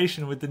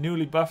combination with the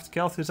newly buffed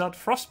Kel'thuzad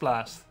Frost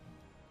Blast.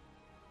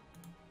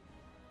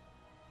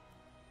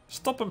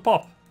 Stop and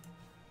pop.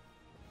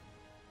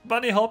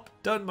 Bunny hop,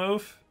 don't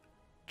move.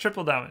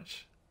 Triple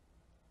damage.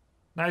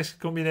 Nice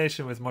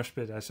combination with Mosh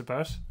Pit, I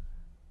suppose.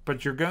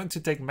 But you're going to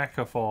take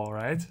Mecha Fall,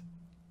 right?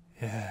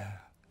 Yeah.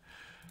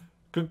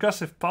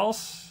 Concussive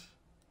Pulse.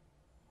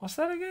 What's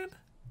that again?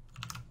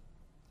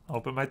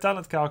 Open my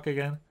talent calc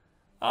again.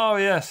 Oh,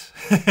 yes.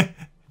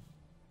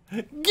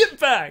 Get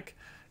back!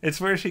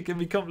 It's where she can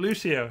become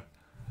Lucio.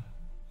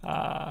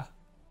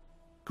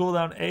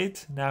 Cooldown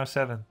 8, now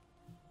 7.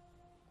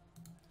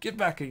 Get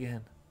back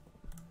again.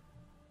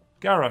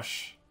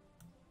 Garrosh.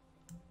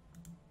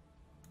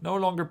 No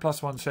longer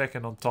plus 1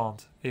 second on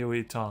taunt.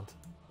 AoE taunt.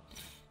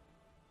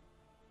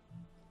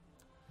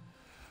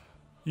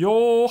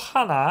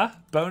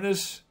 Johanna.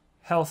 Bonus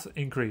health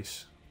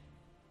increase.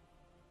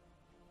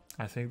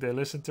 I think they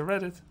listened to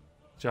Reddit.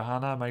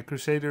 Johanna, my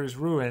crusader is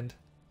ruined.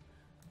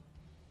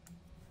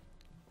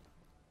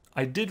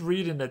 I did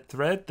read in that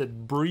thread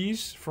that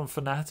Breeze from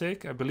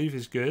Fnatic, I believe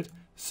he's good,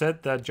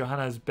 said that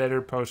Johanna is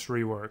better post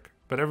rework.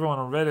 But everyone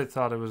on Reddit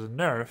thought it was a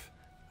nerf.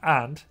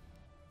 And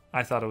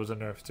I thought it was a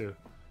nerf too.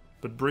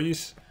 But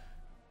Breeze,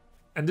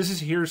 and this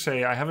is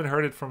hearsay, I haven't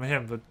heard it from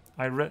him, but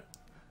I read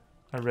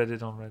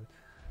it on Reddit.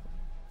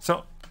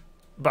 So,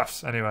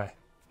 buffs anyway.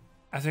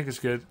 I think it's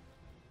good.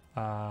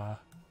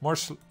 More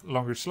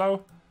longer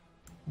slow.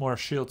 More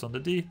shield on the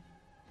D.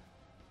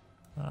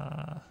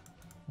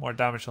 More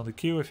damage on the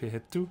Q if you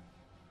hit 2.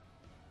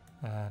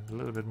 And a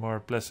little bit more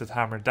Blessed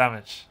Hammer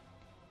damage.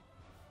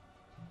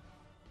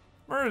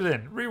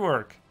 Muradin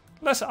REWORK.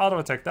 Less auto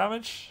attack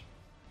damage.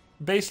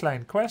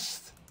 Baseline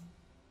quest.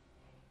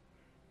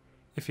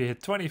 If you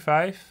hit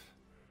 25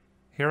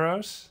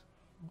 heroes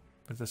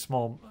with a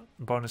small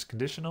bonus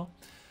conditional.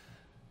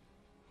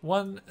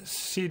 1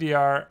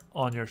 CDR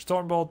on your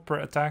Stormbolt per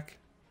attack.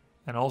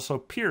 And also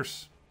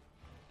Pierce.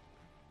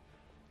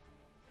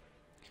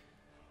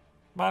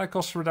 Mana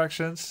cost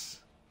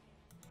reductions.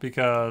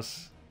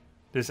 Because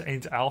this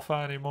ain't Alpha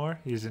anymore.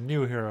 He's a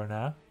new hero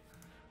now.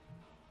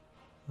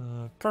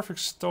 Perfect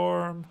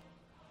Storm.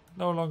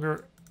 No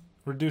longer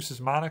reduces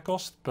mana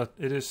cost, but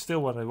it is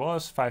still what it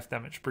was. 5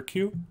 damage per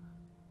Q.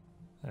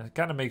 And it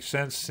kind of makes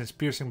sense since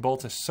Piercing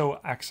Bolt is so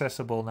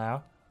accessible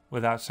now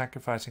without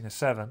sacrificing a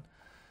 7.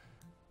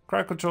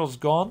 Crowd control is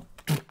gone.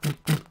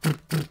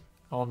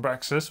 On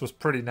Braxis was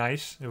pretty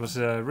nice. It was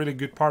a really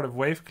good part of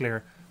wave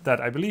clear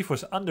that I believe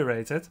was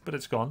underrated, but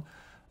it's gone.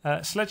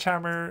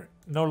 Sledgehammer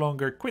no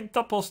longer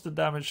quintuples the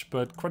damage,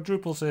 but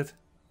quadruples it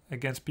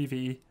against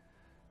PvE.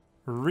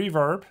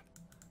 Reverb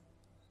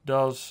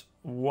does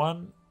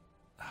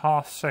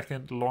 1/2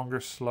 second longer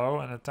slow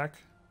and attack.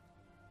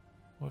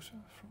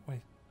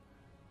 Wait.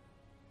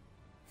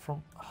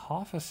 From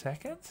half a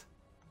second?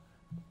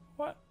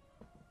 What?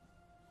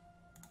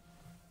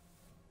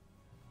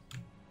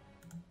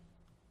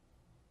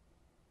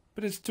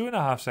 But it's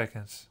 2.5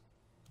 seconds.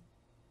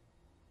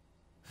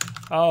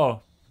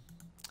 Oh.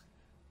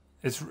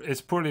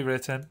 It's poorly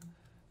written.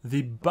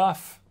 The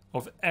buff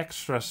of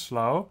extra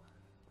slow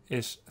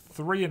is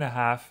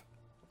 3.5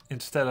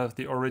 instead of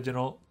the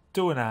original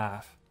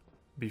 2.5.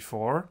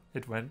 Before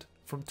it went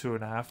from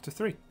 2.5 to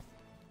 3.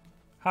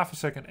 Half a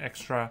second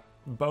extra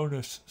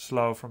bonus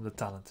slow from the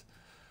talent.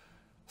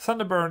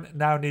 Thunderburn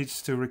now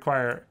needs to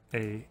require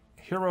a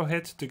hero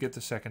hit to get the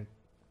second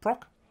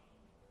proc.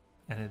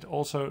 And it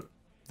also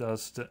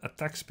does the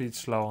attack speed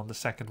slow on the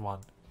second one.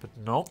 But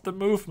not the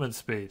movement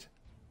speed.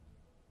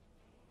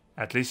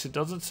 At least it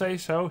doesn't say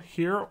so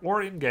here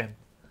or in-game.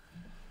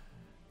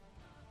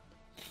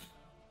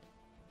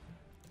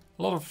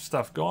 A lot of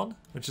stuff gone,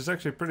 which is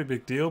actually a pretty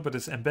big deal, but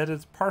it's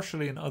embedded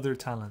partially in other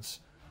talents.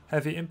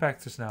 Heavy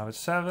Impact is now at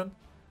 7,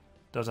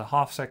 does a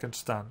 1/2 second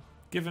stun.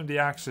 Given the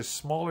axe is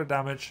smaller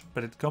damage,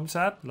 but it comes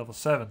at level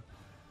 7.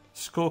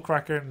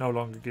 Skullcracker no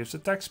longer gives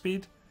attack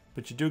speed,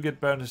 but you do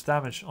get bonus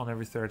damage on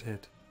every 3rd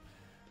hit.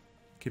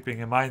 Keeping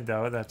in mind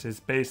though that his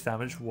base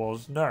damage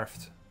was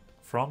nerfed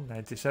from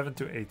 97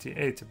 to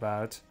 88,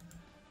 about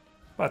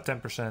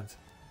 10%.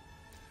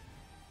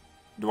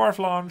 Dwarf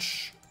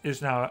Launch is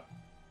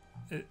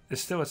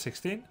still at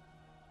 16.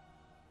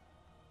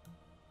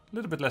 A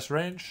little bit less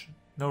range.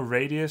 No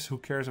radius. Who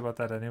cares about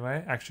that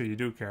anyway? Actually, you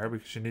do care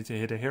because you need to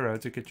hit a hero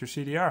to get your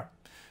CDR.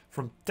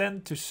 From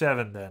 10 to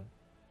 7 then.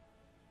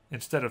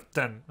 Instead of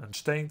 10 and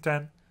staying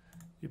 10,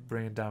 you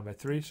bring it down by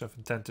 3. So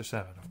from 10 to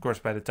 7. Of course,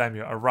 by the time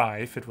you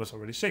arrive, it was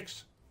already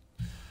 6.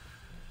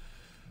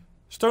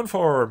 Stone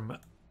Form.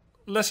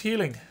 Less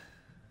healing.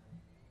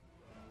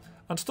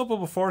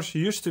 Unstoppable Force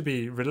used to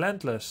be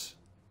relentless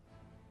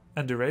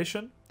and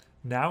duration.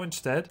 Now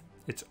instead,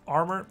 it's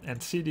armor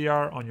and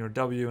CDR on your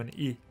W and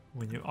E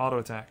when you auto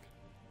attack.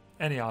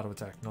 any auto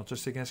attack, not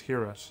just against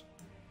heroes.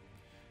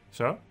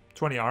 So,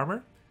 20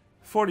 armor,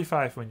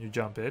 45 when you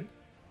jump in,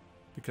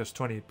 because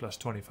 20 plus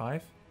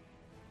 25.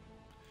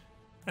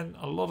 And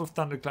a lot of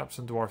thunderclaps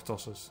and dwarf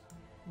tosses.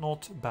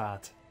 Not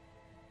bad.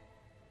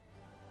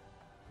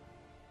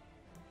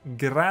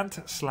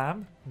 Grand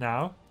Slam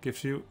now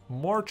gives you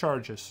more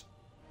charges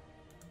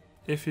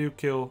if you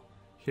kill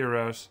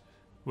heroes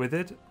with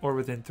it or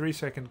within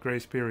 3-second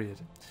grace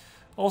period.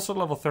 Also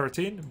level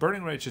 13,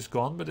 Burning Rage is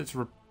gone, but it's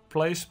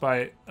replaced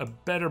by a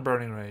better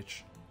Burning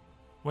Rage.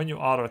 When you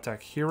auto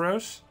attack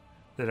heroes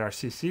that are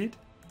CC'd,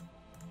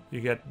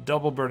 you get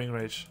double Burning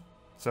Rage.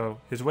 So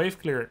his wave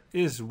clear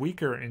is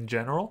weaker in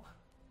general,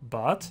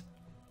 but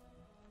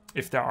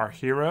if there are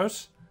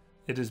heroes,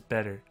 it is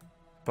better,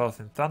 both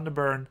in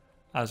Thunderburn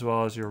as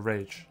well as your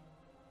Rage.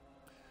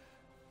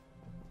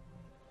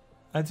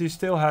 And he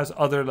still has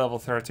other level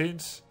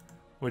 13s,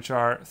 which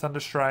are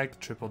Thunderstrike,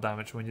 triple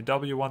damage when you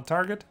W one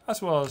target,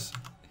 as well as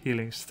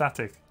healing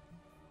static.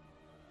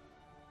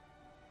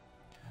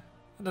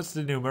 And that's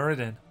the new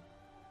Muradin.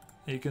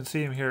 You can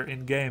see him here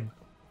in game.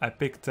 I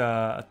picked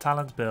a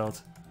talent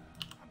build,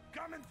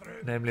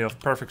 namely of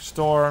Perfect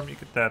Storm. You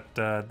get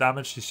that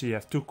damage. You see you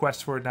have 2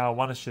 quests for it now.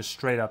 One is just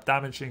straight up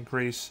damage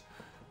increase.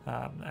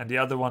 And the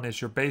other one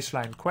is your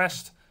baseline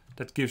quest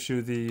that gives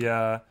you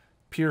the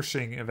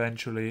piercing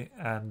eventually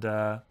and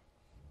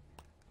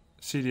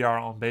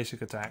CDR on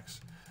basic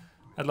attacks.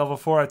 At level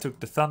 4 I took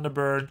the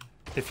Thunderbird.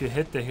 If you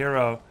hit the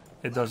hero,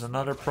 it does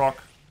another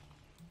proc.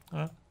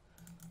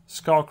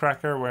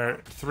 Skullcracker,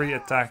 where 3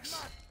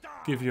 attacks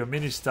give you a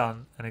mini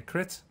stun and a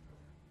crit.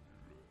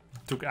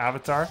 Took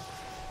Abathur.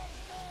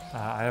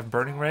 I have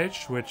Burning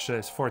Rage, which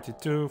is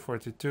 42,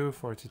 42,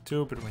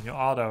 42, but when you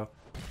auto,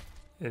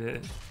 it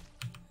is...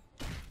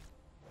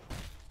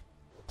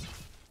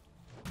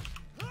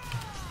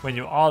 When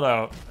you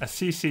auto a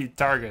CC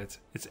target,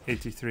 it's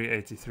 83,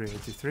 83,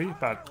 83,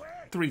 about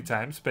 3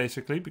 times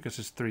basically, because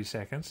it's 3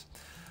 seconds.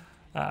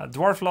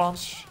 Dwarf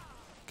Lance,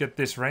 get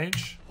this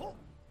range.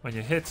 When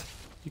you hit,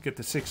 you get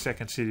the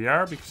 6-second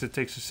CDR, because it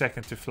takes a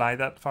second to fly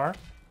that far.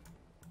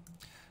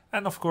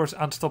 And of course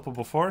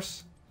Unstoppable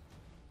Force,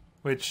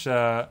 which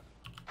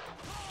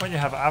when you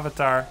have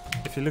Abathur,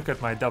 if you look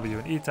at my W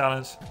and E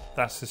talents,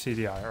 that's the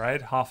CDR,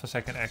 right? Half a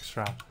second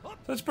extra.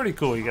 So it's pretty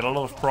cool, you get a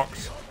lot of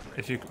procs.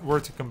 If you were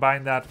to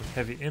combine that with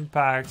heavy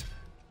impact,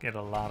 get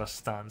a lot of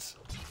stuns.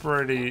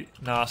 Pretty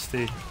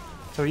nasty.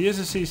 So he is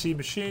a CC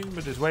machine,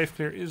 but his wave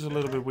clear is a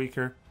little bit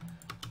weaker.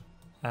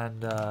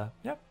 And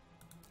yeah,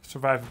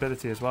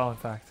 survivability as well, in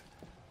fact.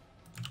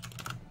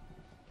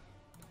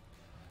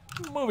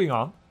 Moving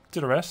on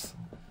to the rest.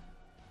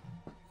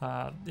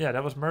 Yeah,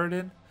 that was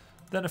Muradin.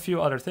 Then a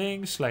few other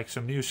things, like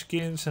some new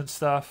skins and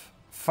stuff.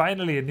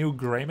 Finally a new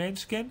Greymane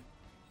skin,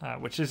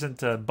 which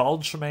isn't a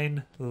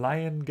Bulgemane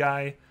lion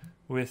guy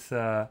with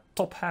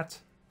top hat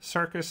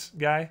circus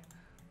guy.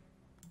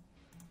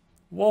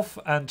 Wolf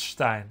and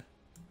Stein.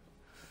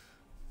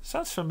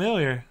 Sounds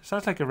familiar.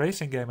 Sounds like a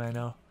racing game I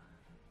know.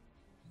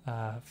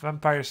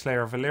 Vampire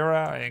Slayer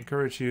Valera. I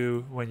encourage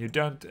you, when you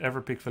don't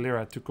ever pick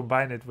Valera, to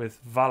combine it with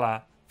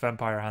Vala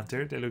Vampire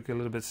Hunter. They look a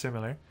little bit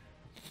similar.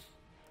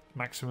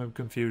 Maximum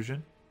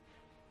confusion.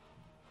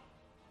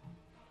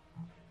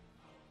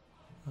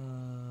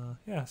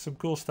 Yeah, some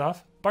cool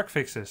stuff. Bug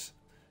fixes.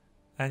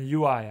 And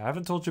UI. I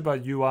haven't told you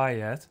about UI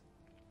yet.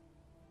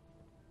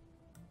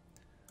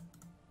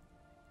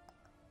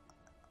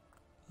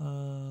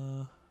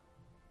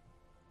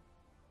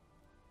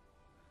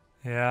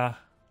 Yeah.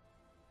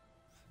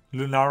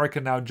 Lunara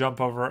can now jump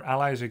over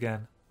allies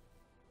again.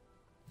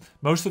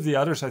 Most of the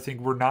others, I think,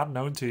 were not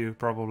known to you,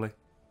 probably.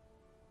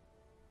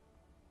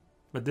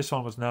 But this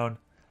one was known.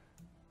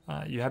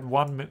 You had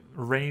 1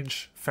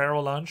 range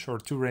Feral Lunge, or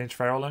 2 range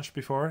Feral Lunge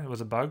before. It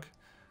was a bug.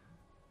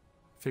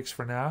 Fixed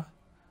for now.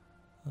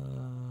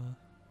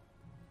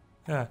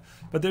 Yeah,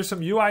 but there's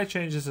some UI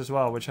changes as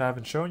well, which I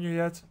haven't shown you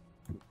yet.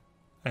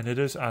 And it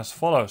is as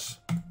follows.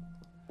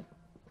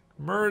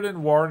 Muradin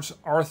warns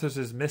Arthas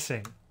is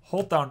missing.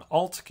 Hold down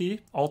Alt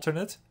key,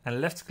 alternate, and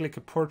left click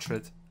a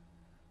portrait.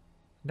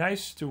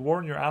 Nice to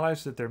warn your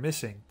allies that they're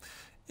missing.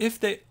 If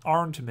they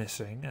aren't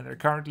missing, and they're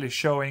currently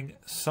showing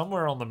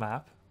somewhere on the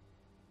map,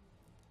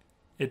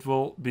 it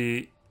will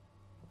be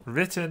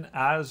written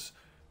as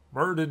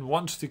Muradin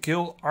wants to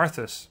kill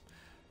Arthas.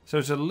 So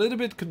it's a little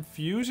bit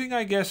confusing,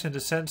 I guess, in the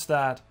sense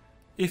that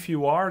if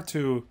you are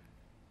to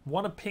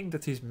want to ping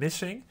that he's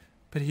missing,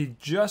 but he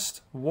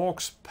just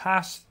walks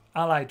past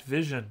allied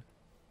vision,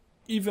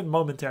 even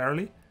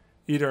momentarily,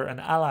 either an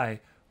ally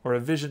or a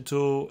vision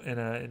tool in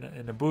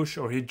a bush,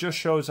 or he just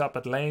shows up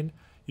at lane,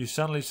 you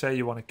suddenly say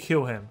you want to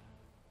kill him.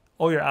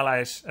 All your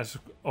allies,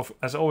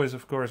 as always,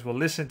 of course, will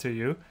listen to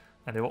you,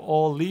 and they will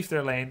all leave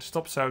their lane,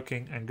 stop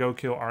soaking, and go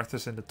kill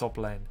Arthas in the top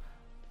lane.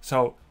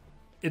 So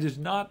it is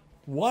not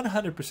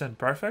 100%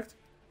 perfect.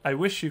 I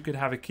wish you could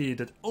have a key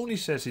that only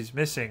says he's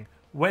missing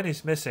when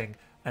he's missing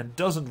and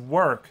doesn't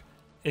work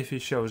if he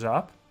shows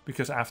up,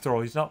 because after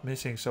all he's not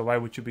missing, so why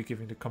would you be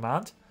giving the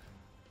command?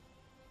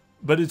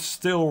 but it's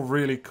still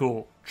really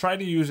cool. Try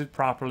to use it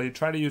properly.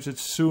 Try to use it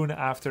soon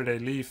after they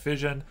leave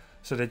vision,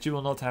 so that you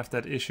will not have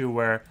that issue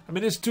where... I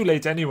mean, it's too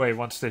late anyway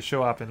once they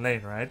show up in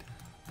lane, right?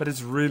 But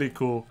it's really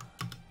cool.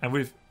 And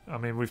we've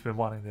been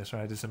wanting this,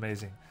 right? It's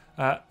amazing.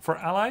 For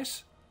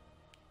allies,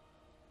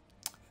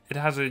 it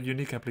has a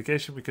unique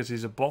application because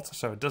he's a bot,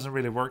 so it doesn't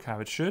really work how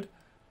it should.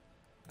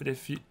 But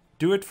if you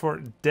do it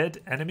for dead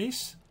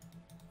enemies,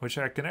 which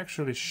I can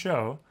actually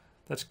show,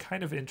 that's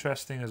kind of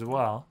interesting as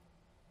well.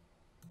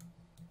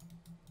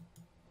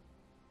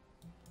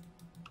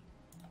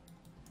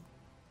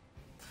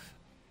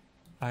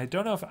 I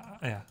don't know if...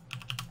 yeah.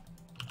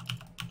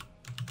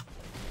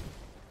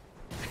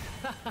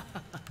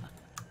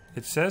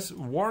 It says,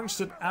 warns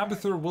that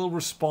Abathur will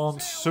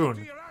respond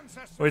soon,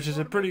 which is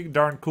a pretty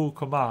darn cool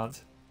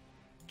command.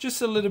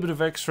 Just a little bit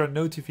of extra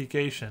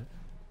notification.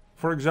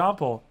 For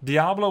example,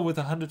 Diablo with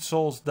 100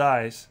 souls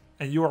dies,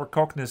 and you are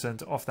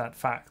cognizant of that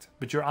fact,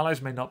 but your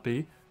allies may not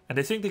be, and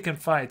they think they can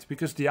fight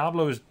because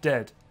Diablo is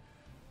dead.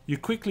 You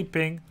quickly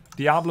ping,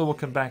 Diablo will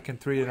come back in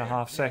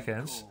 3.5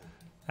 seconds,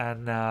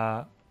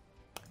 and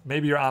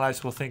maybe your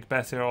allies will think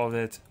better of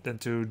it than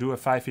to do a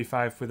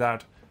 5v5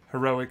 without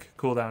heroic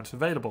cooldowns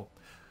available.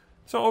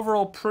 So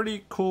overall,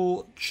 pretty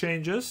cool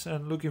changes,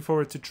 and looking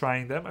forward to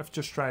trying them. I've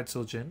just tried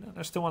Zul'jin, and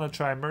I still want to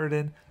try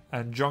Muradin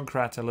and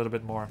Junkrat a little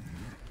bit more.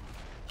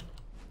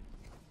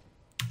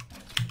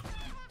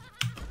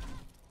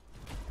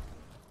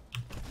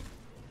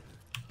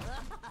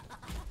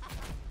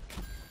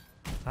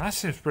 That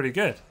seems pretty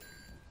good.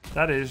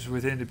 That is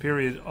within the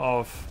period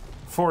of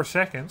 4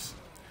 seconds.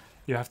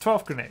 You have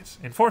 12 grenades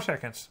in 4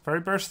 seconds.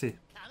 Very bursty.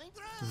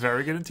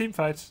 Very good in team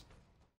fights.